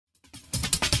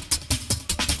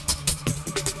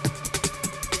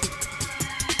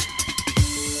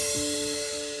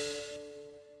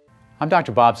I'm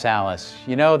Dr. Bob Sallis.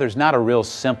 You know, there's not a real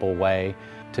simple way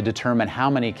to determine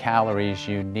how many calories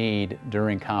you need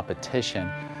during competition.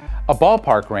 A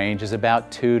ballpark range is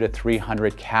about 200 to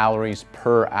 300 calories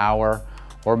per hour,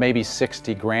 or maybe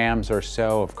 60 grams or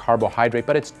so of carbohydrate,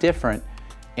 but it's different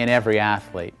in every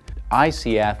athlete. I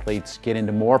see athletes get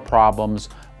into more problems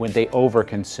when they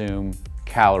overconsume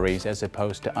calories as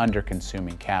opposed to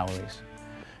underconsuming calories.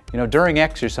 You know, during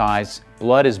exercise,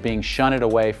 blood is being shunted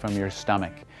away from your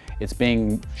stomach. It's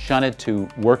being shunted to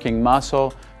working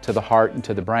muscle, to the heart, and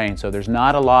to the brain. So there's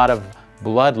not a lot of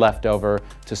blood left over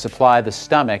to supply the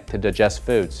stomach to digest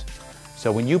foods.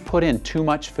 So when you put in too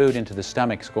much food into the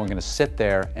stomach, it's going to sit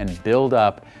there and build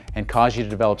up and cause you to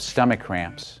develop stomach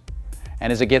cramps.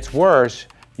 And as it gets worse,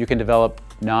 you can develop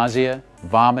nausea,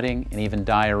 vomiting, and even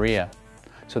diarrhea.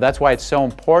 So that's why it's so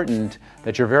important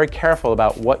that you're very careful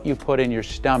about what you put in your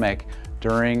stomach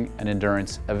during an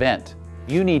endurance event.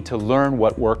 You need to learn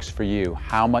what works for you,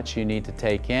 how much you need to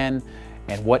take in,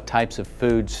 and what types of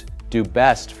foods do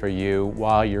best for you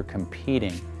while you're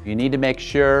competing. You need to make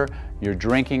sure you're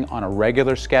drinking on a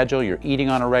regular schedule, you're eating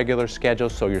on a regular schedule,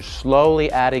 so you're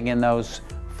slowly adding in those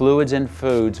fluids and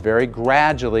foods very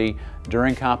gradually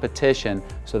during competition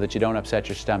so that you don't upset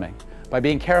your stomach. By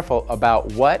being careful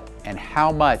about what and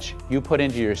how much you put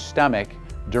into your stomach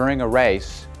during a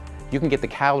race, you can get the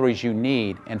calories you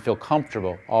need and feel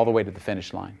comfortable all the way to the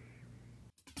finish line.